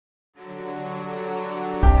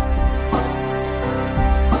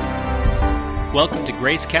Welcome to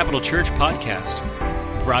Grace Capital Church Podcast,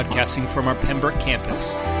 broadcasting from our Pembroke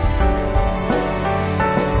campus.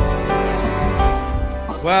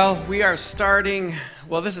 Well, we are starting,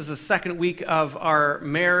 this is the second week of our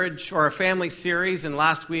marriage or our family series, and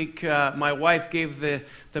last week my wife gave the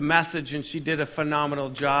message and she did a phenomenal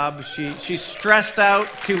job. She stressed out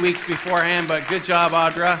 2 weeks beforehand, but good job,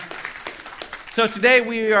 Audra. So today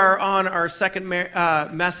we are on our second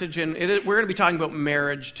message, and we're going to be talking about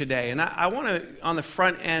marriage today. And I want to, on the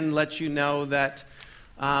front end, let you know that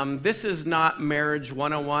this is not Marriage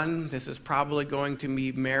 101. This is probably going to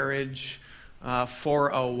be Marriage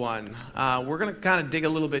 401. We're going to kind of dig a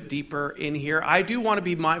little bit deeper in here. I do want to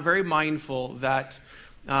be very mindful that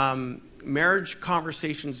marriage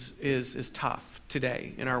conversations is tough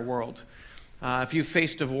today in our world. If you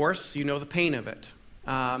face divorce, you know the pain of it.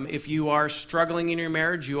 If you are struggling in your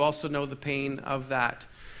marriage, you also know the pain of that.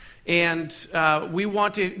 And we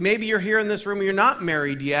want to, maybe you're here in this room, you're not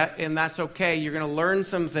married yet, and that's okay. You're going to learn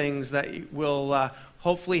some things that will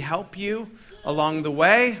hopefully help you along the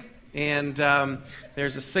way. And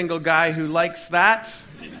there's a single guy who likes that.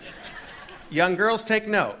 Young girls, take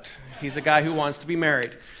note. He's a guy who wants to be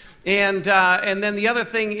married. And then the other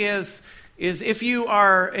thing is if you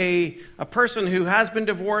are a person who has been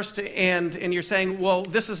divorced and you're saying, well,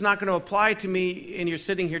 this is not going to apply to me, and you're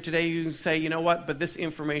sitting here today, you can say, you know what, but this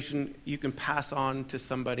information you can pass on to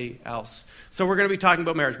somebody else. So we're going to be talking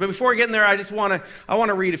about marriage. But before we get in there, I want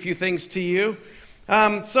to read a few things to you.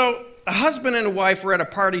 So a husband and a wife were at a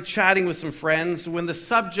party chatting with some friends when the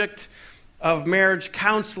subject of marriage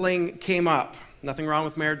counseling came up. Nothing wrong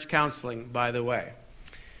with marriage counseling, by the way.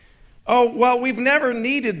 Oh, well, we've never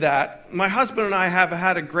needed that. My husband and I have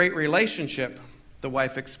had a great relationship, the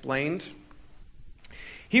wife explained.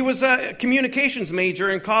 He was a communications major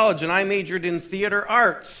in college, and I majored in theater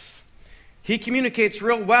arts. He communicates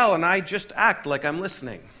real well, and I just act like I'm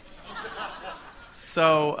listening.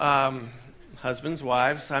 So, husbands,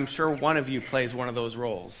 wives, I'm sure one of you plays one of those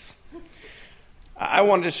roles. I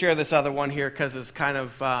wanted to share this other one here because it's kind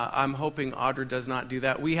of, I'm hoping Audra does not do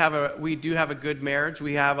that. We do have a good marriage.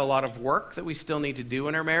 We have a lot of work that we still need to do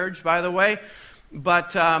in our marriage, by the way.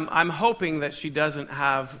 But I'm hoping that she doesn't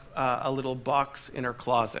have a little box in her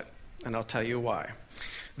closet, and I'll tell you why.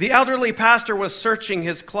 The elderly pastor was searching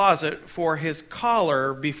his closet for his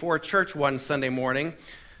collar before church one Sunday morning.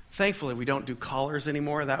 Thankfully, we don't do collars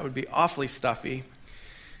anymore. That would be awfully stuffy.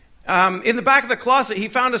 In the back of the closet, he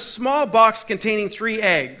found a small box containing 3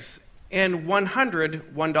 eggs and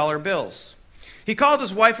 100 $1 bills. He called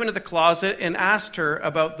his wife into the closet and asked her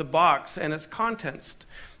about the box and its contents.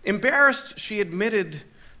 Embarrassed, she admitted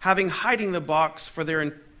having hiding the box for their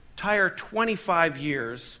entire 25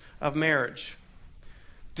 years of marriage.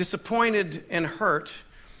 Disappointed and hurt,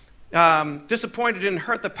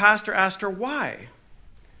 the pastor asked her why.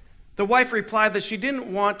 The wife replied that she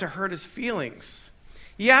didn't want to hurt his feelings.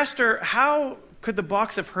 He asked her, how could the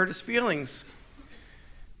box have hurt his feelings?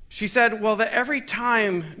 She said, well, that every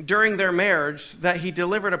time during their marriage that he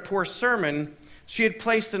delivered a poor sermon, she had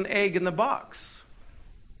placed an egg in the box.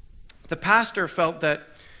 The pastor felt that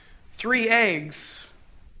 3 eggs,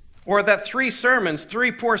 or that 3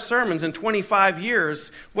 poor sermons in 25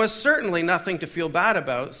 years was certainly nothing to feel bad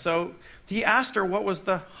about. So he asked her what was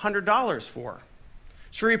the $100 for.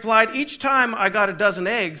 She replied, each time I got a dozen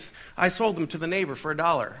eggs, I sold them to the neighbor for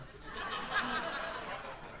 $1.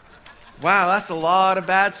 Wow, that's a lot of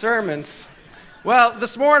bad sermons. Well,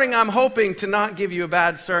 this morning I'm hoping to not give you a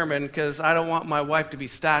bad sermon because I don't want my wife to be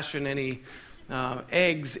stashing any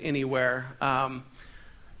eggs anywhere.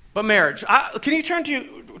 But marriage. Can you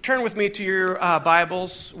turn with me to your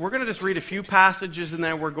Bibles? We're going to just read a few passages and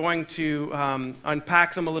then we're going to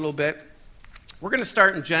unpack them a little bit. We're going to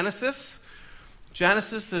start in Genesis.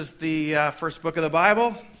 Genesis is the first book of the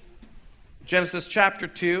Bible. Genesis chapter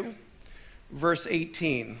 2, verse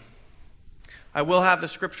 18. I will have the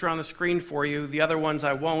scripture on the screen for you. The other ones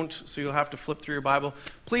I won't, so you'll have to flip through your Bible.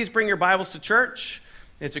 Please bring your Bibles to church.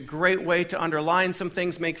 It's a great way to underline some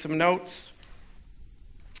things, make some notes.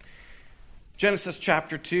 Genesis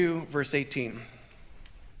chapter 2, verse 18.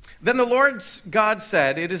 Then the Lord God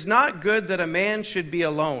said, it is not good that a man should be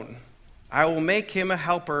alone. I will make him a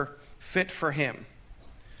helper fit for him.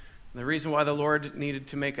 And the reason why the Lord needed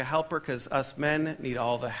to make a helper, because us men need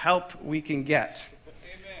all the help we can get.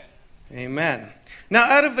 Amen. Now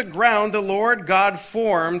out of the ground the Lord God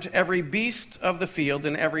formed every beast of the field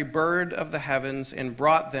and every bird of the heavens and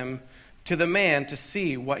brought them to the man to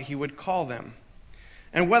see what he would call them.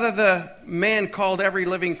 And whether the man called every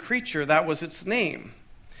living creature, that was its name.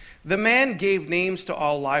 The man gave names to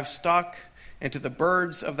all livestock and to the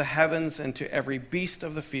birds of the heavens and to every beast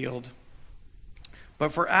of the field.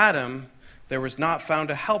 But for Adam, there was not found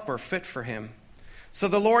a helper fit for him. So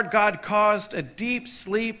the Lord God caused a deep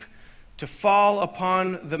sleep to fall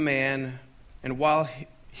upon the man, and while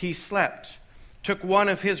he slept, took one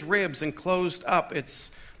of his ribs and closed up its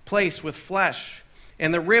place with flesh.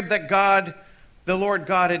 And the rib that the Lord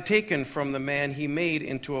God had taken from the man, he made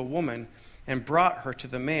into a woman and brought her to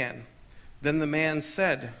the man. Then the man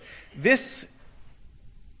said, "This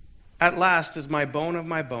at last is my bone of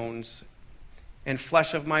my bones and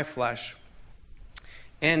flesh of my flesh,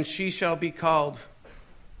 and she shall be called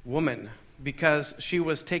woman, because she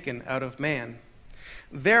was taken out of man.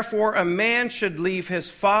 Therefore a man should leave his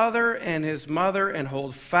father and his mother and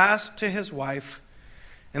hold fast to his wife,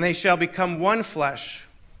 and they shall become one flesh.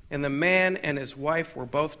 And the man and his wife were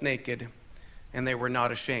both naked, and they were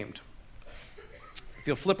not ashamed." If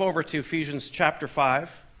you'll flip over to Ephesians chapter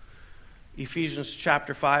 5, Ephesians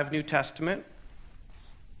chapter 5, New Testament.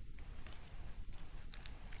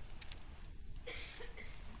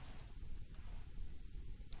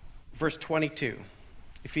 Verse 22,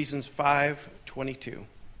 Ephesians 5:22.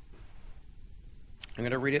 I'm going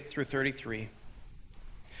to read it through 33.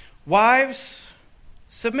 "Wives,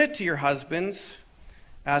 submit to your husbands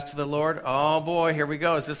as to the Lord." Oh boy, here we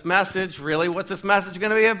go. Is this message really? What's this message going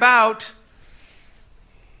to be about?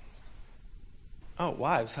 Oh,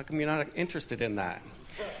 wives, how come you're not interested in that?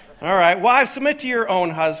 All right, wives, submit to your own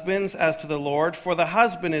husbands as to the Lord, for the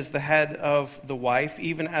husband is the head of the wife,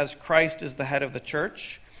 even as Christ is the head of the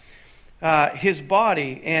church, his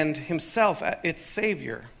body, and himself its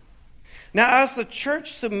Savior. Now, as the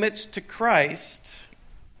church submits to Christ,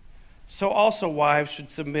 so also wives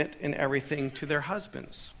should submit in everything to their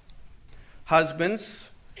husbands.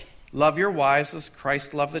 Husbands, love your wives as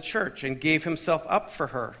Christ loved the church and gave himself up for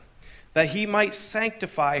her, that he might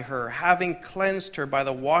sanctify her, having cleansed her by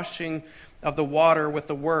the washing of the water with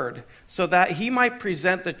the word, so that he might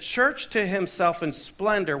present the church to himself in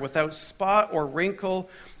splendor, without spot or wrinkle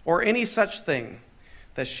or any such thing,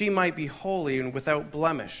 that she might be holy and without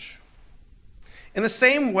blemish. In the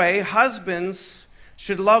same way, husbands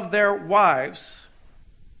should love their wives.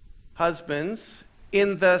 Husbands,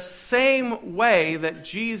 in the same way that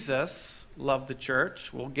Jesus loved the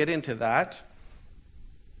church. We'll get into that.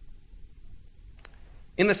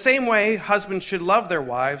 In the same way, husbands should love their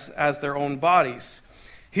wives as their own bodies.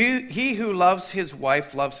 He who loves his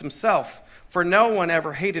wife loves himself, for no one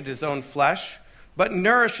ever hated his own flesh, but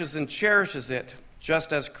nourishes and cherishes it,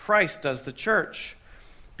 just as Christ does the church,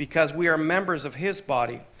 because we are members of his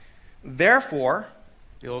body. Therefore,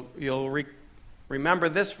 you'll remember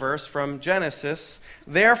this verse from Genesis.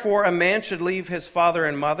 Therefore, a man should leave his father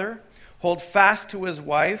and mother, hold fast to his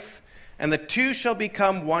wife, and the two shall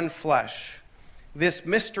become one flesh. This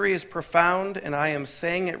mystery is profound, and I am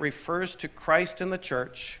saying it refers to Christ and the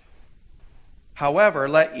church. However,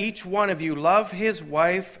 let each one of you love his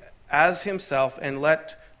wife as himself, and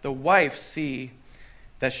let the wife see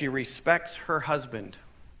that she respects her husband.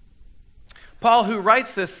 Paul, who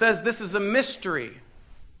writes this, says this is a mystery.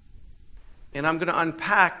 And I'm going to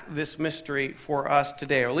unpack this mystery for us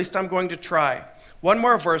today, or at least I'm going to try. One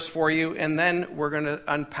more verse for you, and then we're going to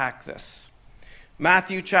unpack this.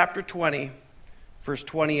 Matthew chapter 20. Verse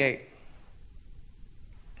 28.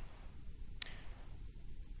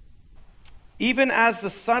 "Even as the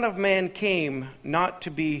Son of Man came not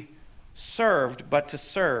to be served, but to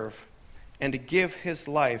serve, and to give his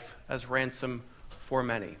life as ransom for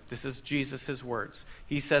many." This is Jesus' words.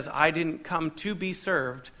 He says, I didn't come to be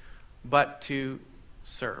served, but to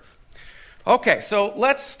serve. Okay, so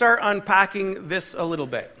let's start unpacking this a little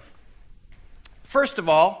bit. First of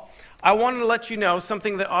all, I wanted to let you know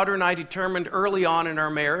something that Audra and I determined early on in our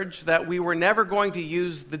marriage, that we were never going to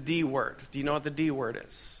use the D word. Do you know what the D word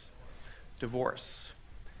is? Divorce.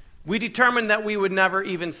 We determined that we would never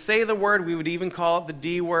even say the word. We would even call it the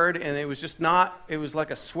D word, and it was just not, it was like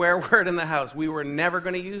a swear word in the house. We were never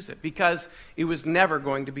going to use it because it was never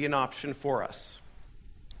going to be an option for us.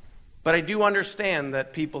 But I do understand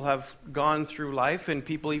that people have gone through life, and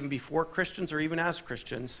people even before Christians or even as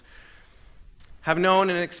Christians have known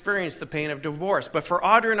and experienced the pain of divorce. But for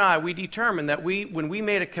Audra and I, we determined that when we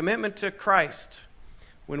made a commitment to Christ,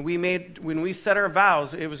 when we set our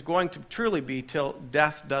vows, it was going to truly be till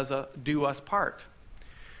death do us part.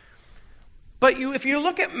 But if you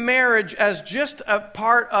look at marriage as just a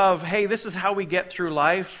part of, hey, this is how we get through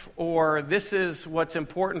life, or this is what's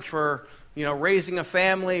important for, raising a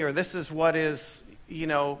family, or this is what is,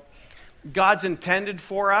 God's intended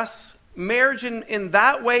for us, marriage in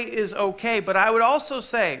that way is okay. But I would also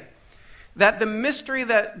say that the mystery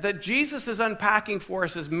that Jesus is unpacking for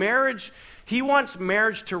us is marriage. He wants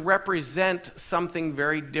marriage to represent something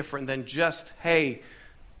very different than just, hey,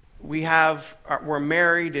 we're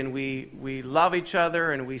married and we love each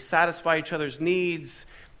other and we satisfy each other's needs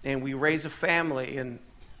and we raise a family. And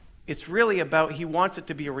it's really about, he wants it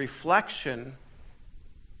to be a reflection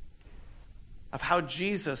of how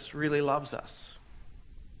Jesus really loves us.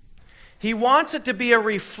 He wants it to be a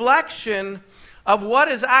reflection of what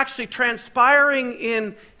is actually transpiring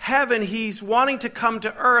in heaven. He's wanting to come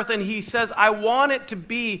to earth, and he says, I want it to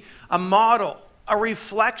be a model, a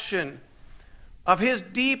reflection of his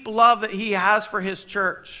deep love that he has for his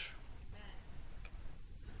church.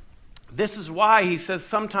 This is why he says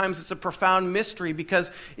sometimes it's a profound mystery, because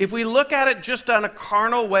if we look at it just on a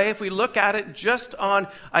carnal way, if we look at it just on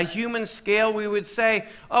a human scale, we would say,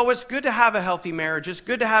 oh, it's good to have a healthy marriage. It's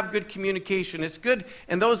good to have good communication. It's good,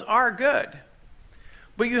 and those are good.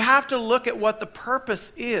 But you have to look at what the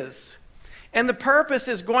purpose is. And the purpose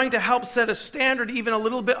is going to help set a standard even a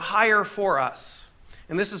little bit higher for us.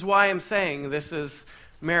 And this is why I'm saying this is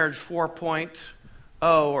marriage 4.0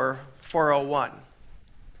 or 401.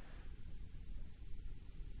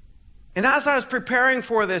 And as I was preparing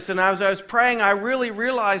for this and as I was praying, I really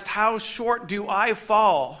realized how short do I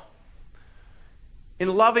fall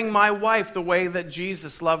in loving my wife the way that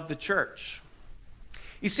Jesus loved the church.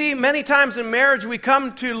 You see, many times in marriage, we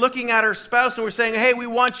come to looking at our spouse and we're saying, hey, we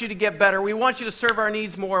want you to get better. We want you to serve our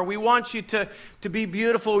needs more. We want you to be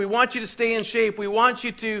beautiful. We want you to stay in shape. We want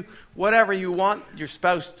you to whatever you want your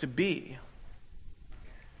spouse to be.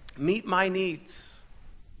 Meet my needs.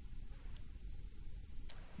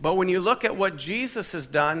 But when you look at what Jesus has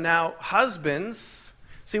done, now husbands,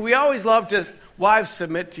 see, we always love to, wives,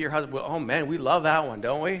 submit to your husband. Well, oh man, we love that one,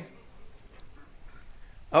 don't we?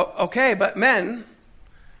 Oh, okay, but men,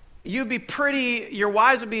 your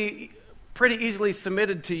wives would be pretty easily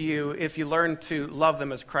submitted to you if you learn to love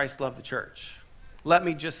them as Christ loved the church. Let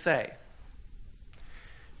me just say.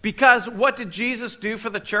 Because what did Jesus do for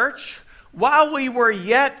the church? While we were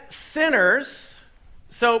yet sinners,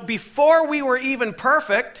 so before we were even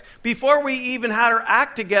perfect, before we even had our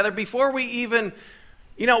act together, before we even,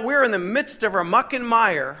 we're in the midst of our muck and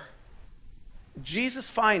mire, Jesus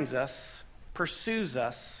finds us, pursues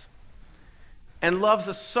us, and loves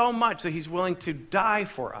us so much that he's willing to die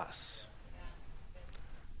for us.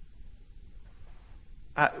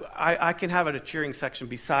 I can have a cheering section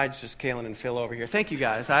besides just Kaylin and Phil over here. Thank you,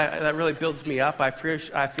 guys. That really builds me up. I feel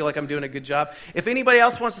like I'm doing a good job. If anybody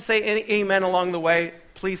else wants to say any amen along the way,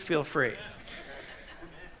 please feel free.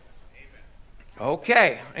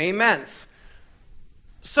 Okay, amens.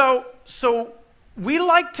 So we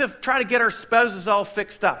like to try to get our spouses all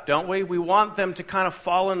fixed up, don't we? We want them to kind of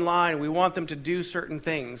fall in line. We want them to do certain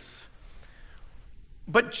things.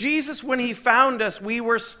 But Jesus, when he found us, we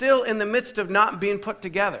were still in the midst of not being put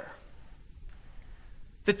together.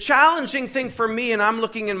 The challenging thing for me, and I'm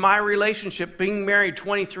looking in my relationship, being married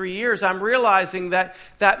 23 years, I'm realizing that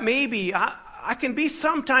maybe I can be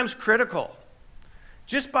sometimes critical.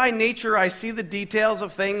 Just by nature, I see the details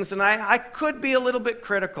of things, and I could be a little bit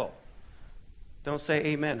critical. Don't say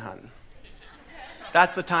amen, hon.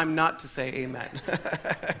 That's the time not to say amen.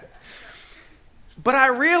 But I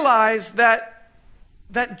realized that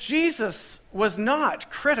Jesus was not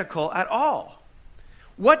critical at all.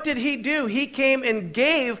 What did he do? He came and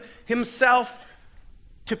gave himself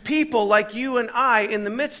to people like you and I in the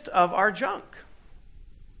midst of our junk.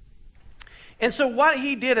 And so what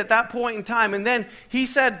he did at that point in time, and then he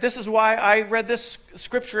said, this is why I read this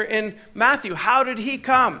scripture in Matthew. How did he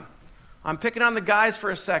come? I'm picking on the guys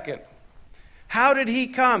for a second. How did he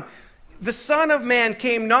come? The Son of Man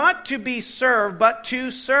came not to be served, but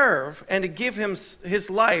to serve and to give him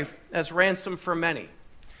his life as ransom for many.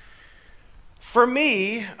 For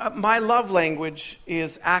me, my love language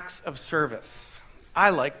is acts of service.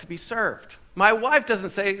 I like to be served. My wife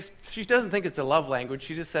she doesn't think it's a love language.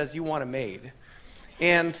 She just says, you want a maid.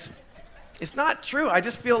 And it's not true. I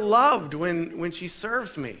just feel loved when she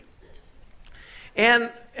serves me.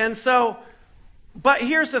 And so, but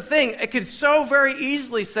here's the thing. I could so very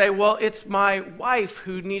easily say, well, it's my wife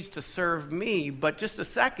who needs to serve me. But just a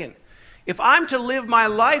second. If I'm to live my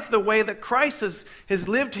life the way that Christ has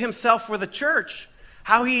lived himself for the church,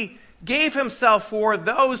 how he gave himself for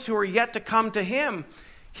those who are yet to come to him,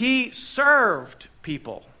 he served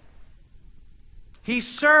people. He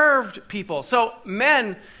served people. So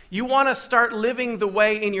men, you want to start living the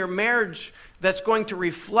way in your marriage that's going to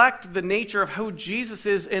reflect the nature of who Jesus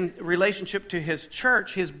is in relationship to his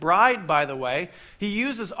church, his bride, by the way. He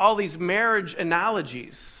uses all these marriage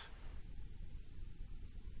analogies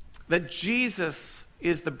that Jesus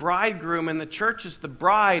is the bridegroom and the church is the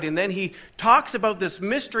bride. And then he talks about this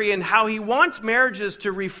mystery and how he wants marriages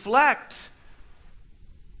to reflect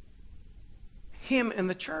him and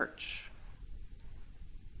the church.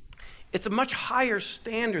 It's a much higher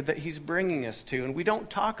standard that he's bringing us to, and we don't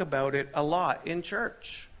talk about it a lot in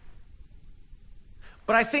church.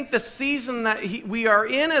 But I think the season that we are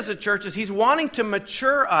in as a church is he's wanting to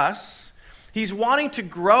mature us, he's wanting to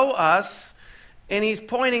grow us, and he's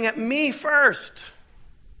pointing at me first.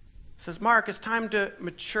 He says, Mark, it's time to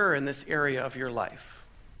mature in this area of your life.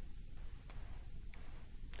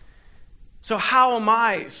 So how am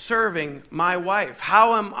I serving my wife?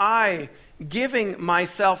 How am I giving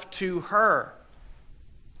myself to her?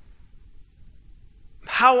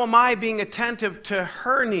 How am I being attentive to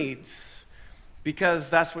her needs? Because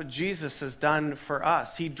that's what Jesus has done for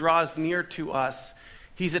us. He draws near to us.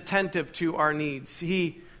 He's attentive to our needs.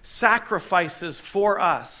 He sacrifices for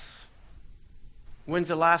us. When's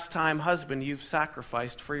the last time, husband, you've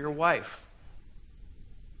sacrificed for your wife?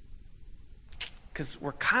 Because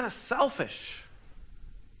we're kind of selfish.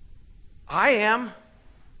 I am.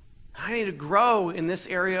 I need to grow in this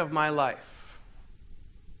area of my life.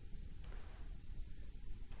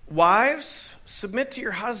 Wives, submit to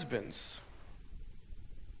your husbands.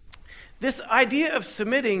 This idea of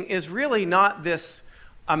submitting is really not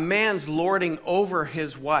a man's lording over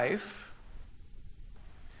his wife.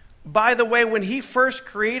 By the way, when he first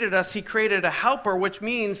created us, he created a helper, which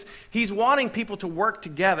means he's wanting people to work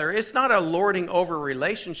together. It's not a lording over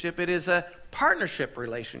relationship, it is a partnership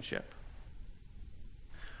relationship.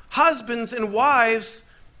 Husbands and wives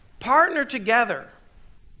partner together.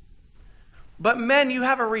 But men, you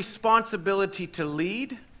have a responsibility to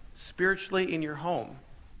lead spiritually in your home.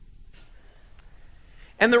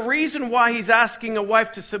 And the reason why he's asking a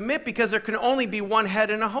wife to submit, because there can only be one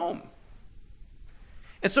head in a home.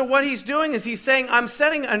 And so what he's doing is he's saying, I'm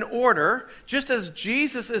setting an order, just as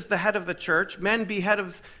Jesus is the head of the church, men be head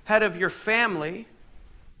of your family.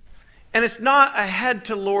 And it's not a head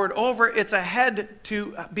to lord over, it's a head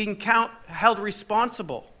to being held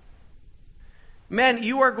responsible. Men,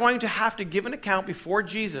 you are going to have to give an account before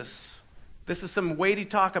Jesus. This is some weighty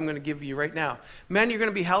talk I'm going to give you right now. Men, you're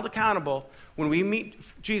going to be held accountable when we meet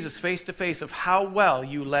Jesus face to face of how well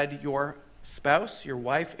you led your spouse, your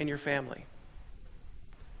wife, and your family.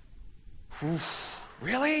 Whew,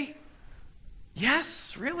 really?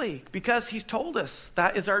 Yes, really. Because he's told us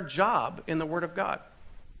that is our job in the Word of God.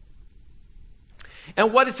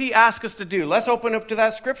 And what does he ask us to do? Let's open up to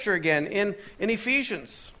that scripture again in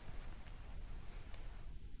Ephesians.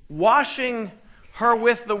 Washing her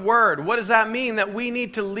with the Word. What does that mean? That we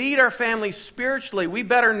need to lead our family spiritually. We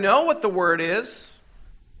better know what the Word is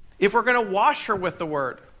if we're going to wash her with the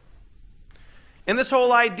Word. And this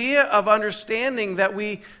whole idea of understanding that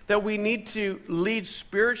we need to lead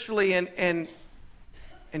spiritually and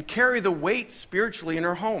carry the weight spiritually in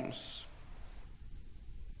our homes.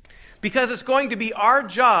 Because it's going to be our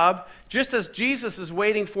job, just as Jesus is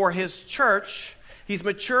waiting for his church, he's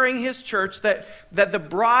maturing his church, that the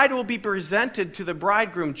bride will be presented to the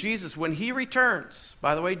bridegroom, Jesus, when he returns.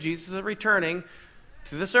 By the way, Jesus is returning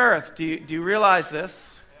to this earth. Do you realize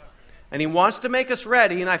this? And he wants to make us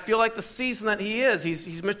ready, and I feel like the season that he is,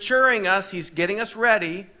 he's maturing us, he's getting us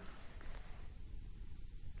ready.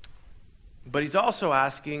 But he's also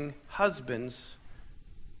asking husbands,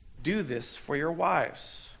 do this for your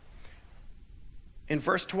wives. In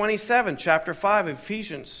verse 27, chapter 5 of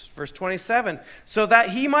Ephesians, verse 27, so that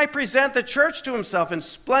he might present the church to himself in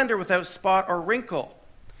splendor without spot or wrinkle.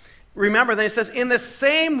 Remember, then it says, in the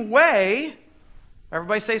same way,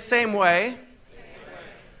 everybody say same way,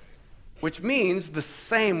 which means the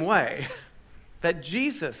same way that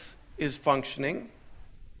Jesus is functioning.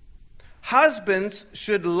 Husbands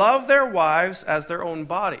should love their wives as their own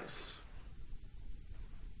bodies.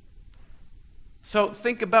 So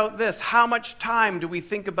think about this. How much time do we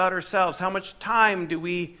think about ourselves? How much time do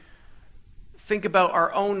we think about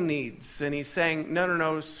our own needs? And he's saying,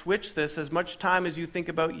 no, switch this. As much time as you think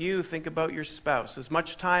about you, think about your spouse. As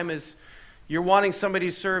much time as you're wanting somebody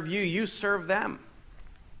to serve you, you serve them.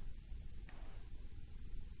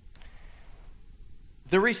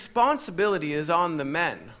 The responsibility is on the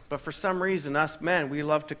men. But for some reason, us men, we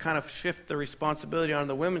love to kind of shift the responsibility on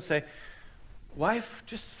the women and say, wife,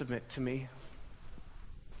 just submit to me.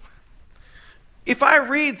 If I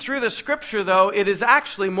read through the scripture, though, it is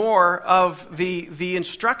actually more of the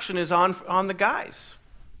instruction is on the guys.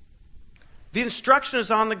 The instruction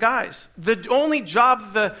is on the guys. The only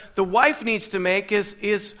job the wife needs to make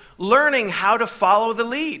is learning how to follow the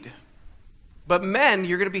lead. But men,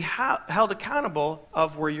 you're going to be held accountable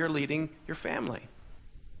of where you're leading your family.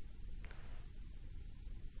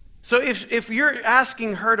 So if you're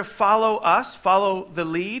asking her to follow us, follow the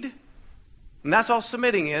lead, and that's all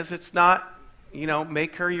submitting is, it's not,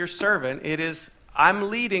 make her your servant. It is, I'm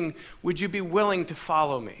leading, would you be willing to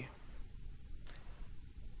follow me?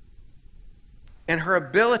 And her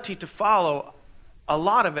ability to follow, a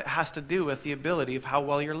lot of it has to do with the ability of how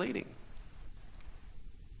well you're leading.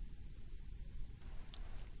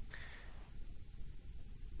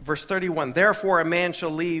 Verse 31, therefore a man shall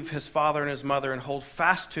leave his father and his mother and hold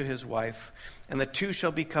fast to his wife, and the two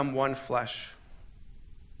shall become one flesh.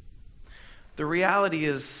 The reality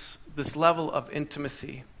is this level of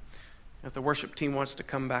intimacy. If the worship team wants to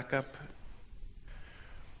come back up.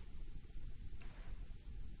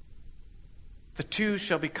 The two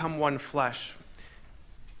shall become one flesh.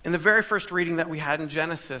 In the very first reading that we had in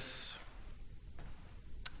Genesis,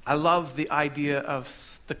 I love the idea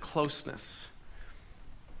of the closeness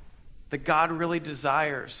that God really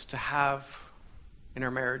desires to have in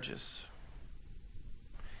our marriages.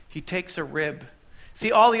 He takes a rib.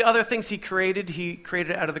 See, all the other things he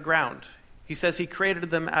created out of the ground. He says he created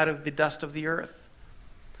them out of the dust of the earth.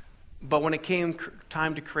 But when it came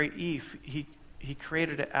time to create Eve, he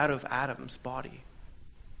created it out of Adam's body.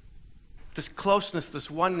 This closeness,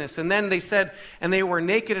 this oneness. And then they said, and they were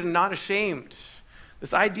naked and not ashamed.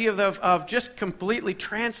 This idea of just completely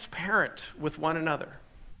transparent with one another.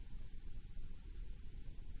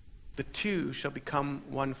 The two shall become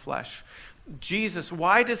one flesh. Jesus,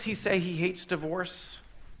 why does he say he hates divorce?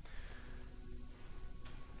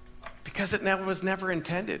 Because it was never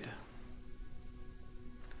intended.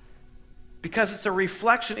 Because it's a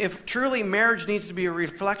reflection, if truly marriage needs to be a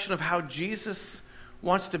reflection of how Jesus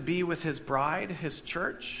wants to be with his bride, his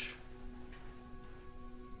church,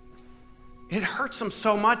 it hurts him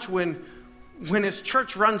so much when his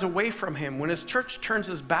church runs away from him, when his church turns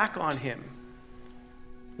his back on him.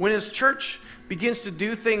 When his church begins to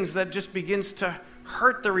do things that just begins to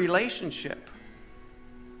hurt the relationship.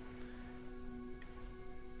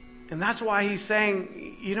 And that's why he's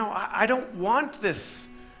saying, I don't want this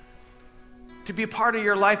to be a part of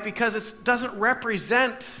your life because it doesn't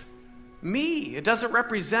represent me. It doesn't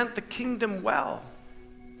represent the kingdom well.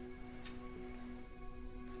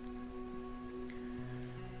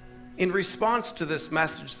 In response to this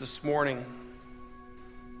message this morning,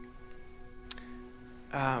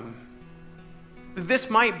 this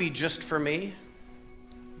might be just for me,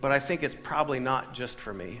 but I think it's probably not just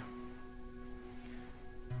for me.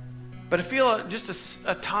 But I feel just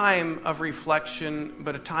a time of reflection,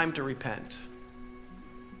 but a time to repent.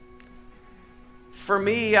 For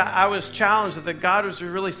me, I was challenged that God was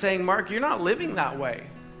really saying, Mark, you're not living that way.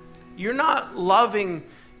 You're not loving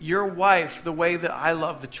your wife the way that I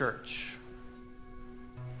love the church.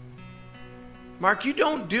 Mark, you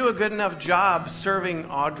don't do a good enough job serving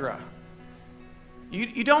Audra.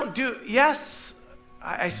 You don't do, yes,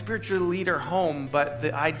 I spiritually lead her home, but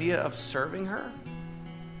the idea of serving her,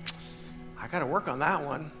 I got to work on that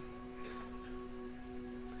one.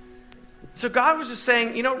 So God was just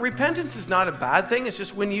saying, repentance is not a bad thing. It's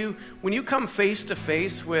just when you come face to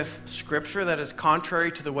face with Scripture that is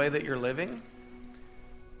contrary to the way that you're living,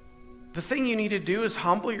 the thing you need to do is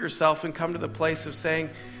humble yourself and come to the place of saying,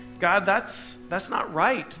 God, that's not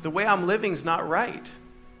right. The way I'm living is not right.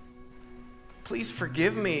 Please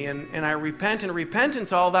forgive me, and I repent. And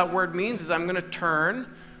repentance, all that word means is I'm going to turn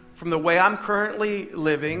from the way I'm currently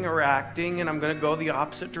living or acting, and I'm going to go the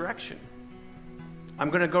opposite direction.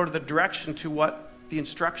 I'm going to go to the direction to what the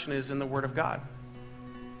instruction is in the Word of God.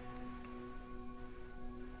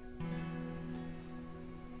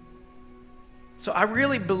 So I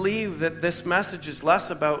really believe that this message is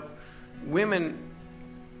less about women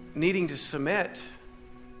needing to submit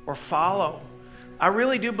or follow. I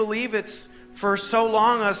really do believe it's, for so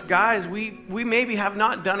long, us guys, we maybe have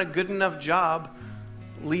not done a good enough job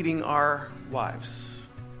leading our wives.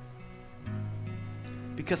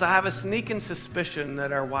 Because I have a sneaking suspicion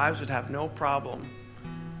that our wives would have no problem,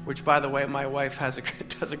 which, by the way, my wife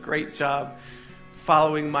does a great job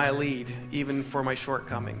following my lead, even for my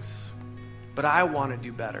shortcomings. But I want to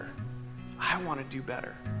do better. I want to do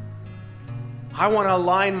better. I want to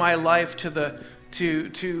align my life to the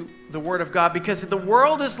Word of God, because the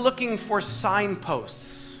world is looking for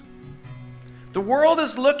signposts. The world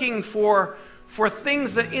is looking for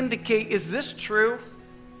things that indicate, is this true?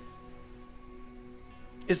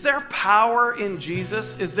 Is there power in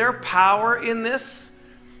Jesus? Is there power in this?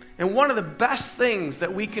 And one of the best things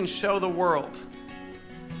that we can show the world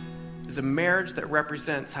is a marriage that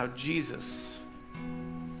represents how Jesus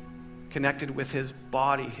connected with his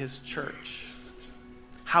body, his church.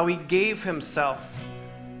 How he gave himself,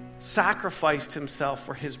 sacrificed himself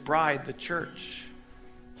for his bride, the church.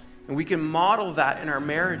 And we can model that in our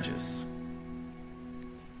marriages.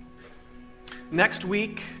 Next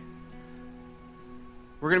week,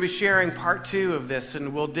 we're going to be sharing part 2 of this,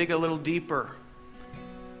 and we'll dig a little deeper.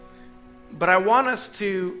 But I want us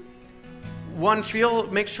to,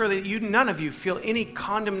 make sure that none of you feel any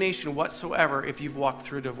condemnation whatsoever if you've walked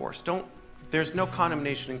through divorce. There's no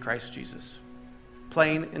condemnation in Christ Jesus.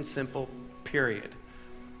 Plain and simple, period.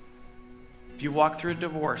 If you've walked through a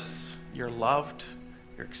divorce, you're loved,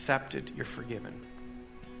 you're accepted, you're forgiven.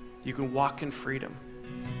 You can walk in freedom.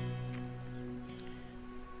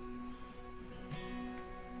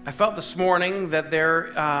 I felt this morning that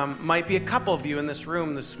there might be a couple of you in this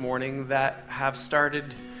room this morning that have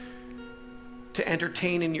started to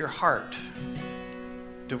entertain in your heart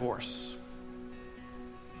divorce.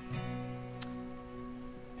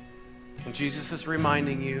 And Jesus is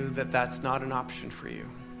reminding you that that's not an option for you,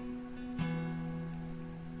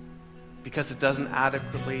 because it doesn't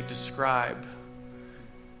adequately describe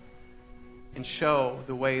and show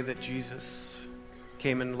the way that Jesus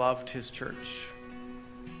came and loved his church.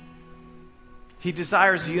 He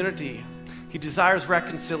desires unity. He desires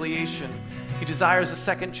reconciliation. He desires a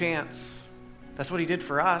second chance. That's what he did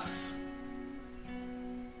for us.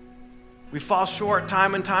 We fall short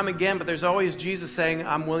time and time again, but there's always Jesus saying,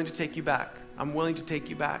 I'm willing to take you back. I'm willing to take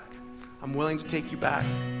you back. I'm willing to take you back.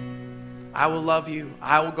 I will love you.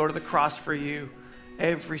 I will go to the cross for you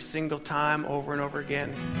every single time, over and over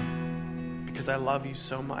again, because I love you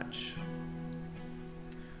so much.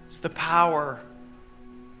 It's the power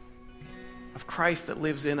of Christ that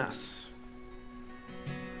lives in us.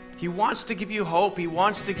 He wants to give you hope. He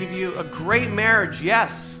wants to give you a great marriage,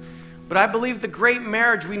 yes. But I believe the great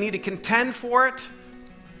marriage, we need to contend for it,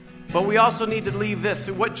 but we also need to leave this.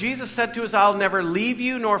 What Jesus said to us, I'll never leave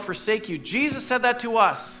you nor forsake you. Jesus said that to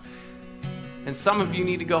us. And some of you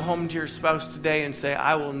need to go home to your spouse today and say,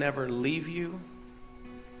 I will never leave you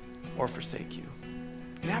or forsake you.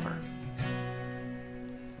 Never.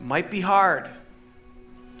 It might be hard.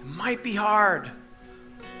 It might be hard.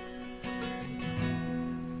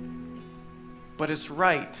 But it's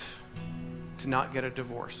right to not get a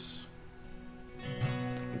divorce.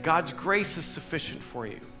 And God's grace is sufficient for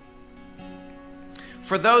you.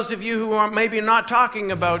 For those of you who are maybe not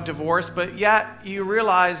talking about divorce, but yet you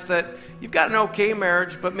realize that you've got an okay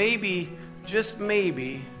marriage, but maybe, just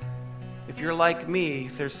maybe, if you're like me,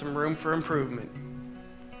 there's some room for improvement.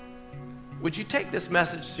 Would you take this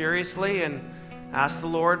message seriously and ask the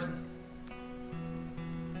Lord,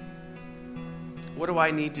 what do I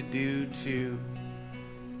need to do to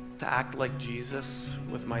act like Jesus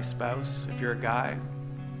with my spouse, if you're a guy?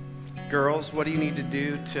 Girls, what do you need to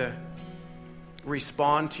do to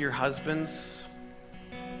respond to your husbands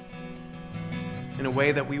in a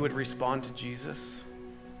way that we would respond to Jesus?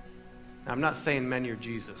 Now, I'm not saying men, you're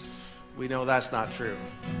Jesus. We know that's not true.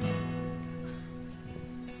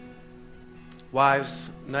 Wives,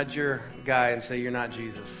 nudge your guy and say, you're not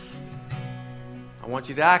Jesus. I want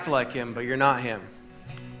you to act like him, but you're not him.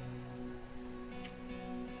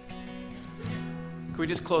 Can we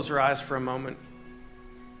just close our eyes for a moment?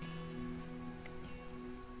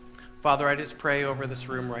 Father, I just pray over this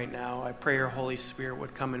room right now. I pray your Holy Spirit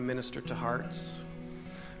would come and minister to hearts.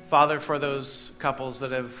 Father, for those couples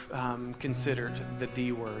that have considered the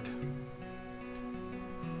D word,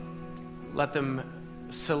 let them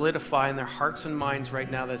solidify in their hearts and minds right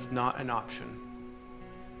now that's not an option.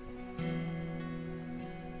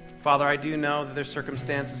 Father, I do know that there's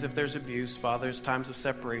circumstances, if there's abuse, Father, there's times of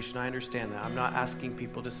separation. I understand that. I'm not asking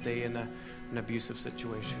people to stay in an abusive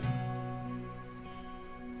situation.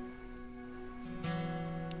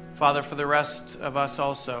 Father, for the rest of us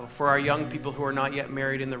also, for our young people who are not yet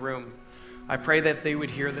married in the room, I pray that they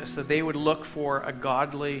would hear this, that they would look for a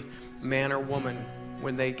godly man or woman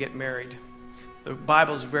when they get married. The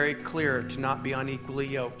Bible is very clear to not be unequally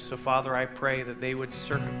yoked. So, Father, I pray that they would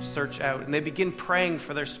search out and they begin praying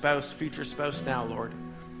for their spouse, future spouse now, Lord.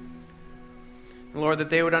 And Lord, that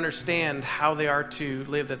they would understand how they are to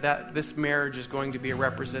live, that this marriage is going to be a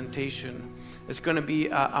representation. It's going to be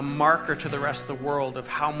a marker to the rest of the world of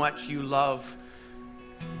how much you love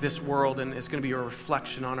this world, and it's going to be a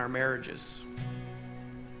reflection on our marriages.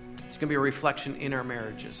 It's going to be a reflection in our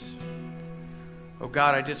marriages. Oh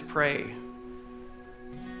God, I just pray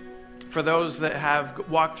for those that have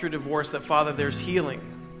walked through divorce, that, Father, there's healing.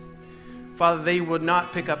 Father, they would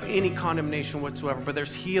not pick up any condemnation whatsoever, but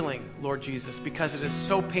there's healing, Lord Jesus, because it is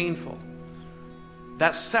so painful.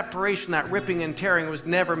 That separation, that ripping and tearing was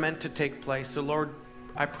never meant to take place. So, Lord,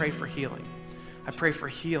 I pray for healing. I pray for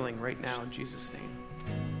healing right now in Jesus' name.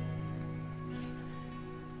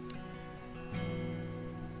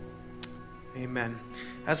 Amen.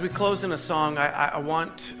 As we close in a song, I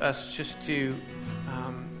want us just to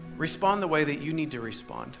respond the way that you need to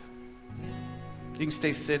respond. You can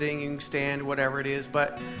stay sitting, you can stand, whatever it is,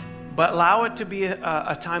 but allow it to be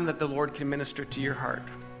a time that the Lord can minister to your heart.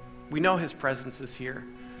 We know His presence is here,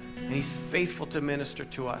 and He's faithful to minister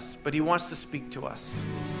to us, but He wants to speak to us.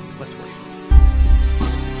 Let's worship.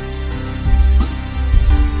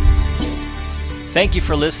 Thank you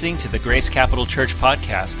for listening to the Grace Capital Church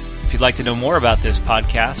podcast. If you'd like to know more about this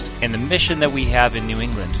podcast and the mission that we have in New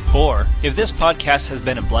England, or if this podcast has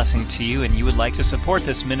been a blessing to you and you would like to support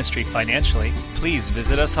this ministry financially, please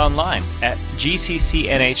visit us online at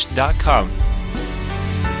gccnh.com